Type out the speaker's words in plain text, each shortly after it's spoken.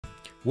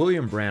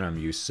William Branham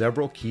used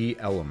several key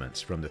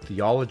elements from the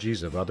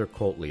theologies of other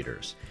cult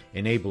leaders,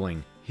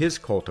 enabling his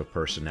cult of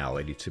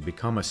personality to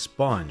become a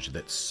sponge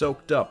that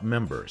soaked up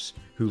members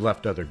who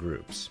left other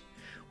groups.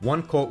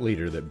 One cult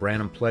leader that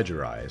Branham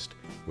plagiarized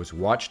was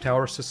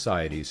Watchtower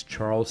Society's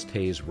Charles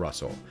Taze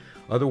Russell,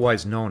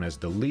 otherwise known as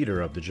the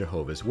leader of the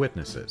Jehovah's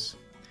Witnesses.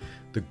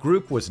 The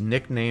group was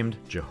nicknamed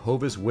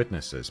Jehovah's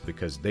Witnesses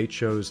because they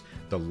chose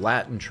the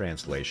Latin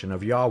translation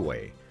of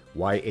Yahweh,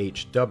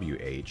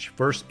 YHWH,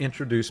 first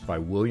introduced by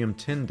William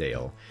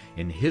Tyndale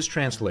in his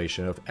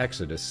translation of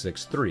Exodus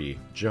 6:3,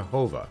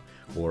 Jehovah,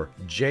 or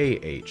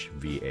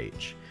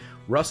JHVH.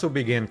 Russell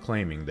began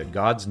claiming that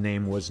God's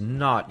name was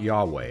not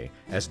Yahweh,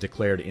 as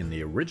declared in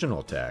the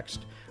original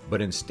text,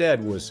 but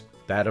instead was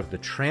that of the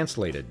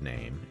translated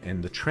name,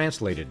 and the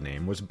translated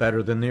name was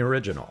better than the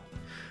original.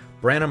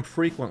 Branham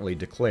frequently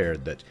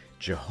declared that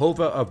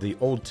Jehovah of the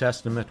Old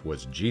Testament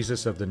was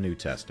Jesus of the New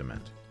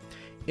Testament.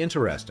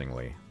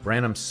 Interestingly,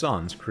 Branham's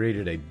sons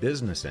created a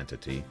business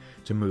entity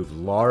to move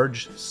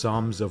large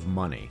sums of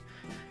money,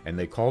 and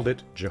they called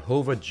it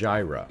Jehovah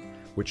Jireh,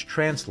 which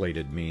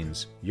translated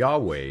means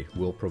Yahweh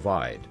will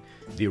provide.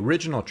 The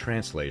original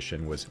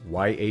translation was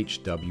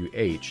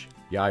YHWH,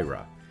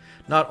 Jireh.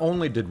 Not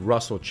only did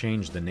Russell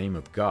change the name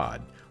of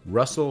God,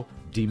 Russell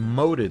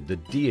demoted the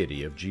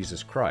deity of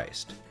Jesus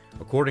Christ.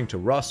 According to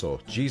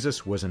Russell,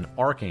 Jesus was an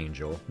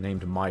archangel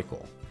named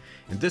Michael.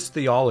 And this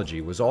theology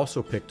was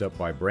also picked up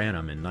by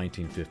Branham in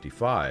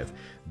 1955,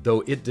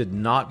 though it did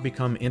not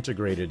become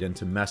integrated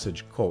into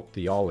message cult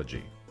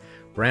theology.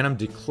 Branham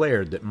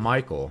declared that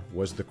Michael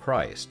was the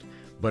Christ,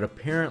 but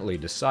apparently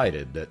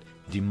decided that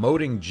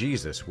demoting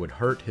Jesus would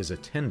hurt his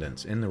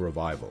attendance in the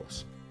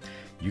revivals.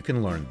 You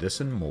can learn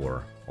this and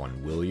more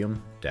on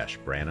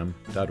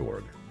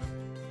william-branham.org.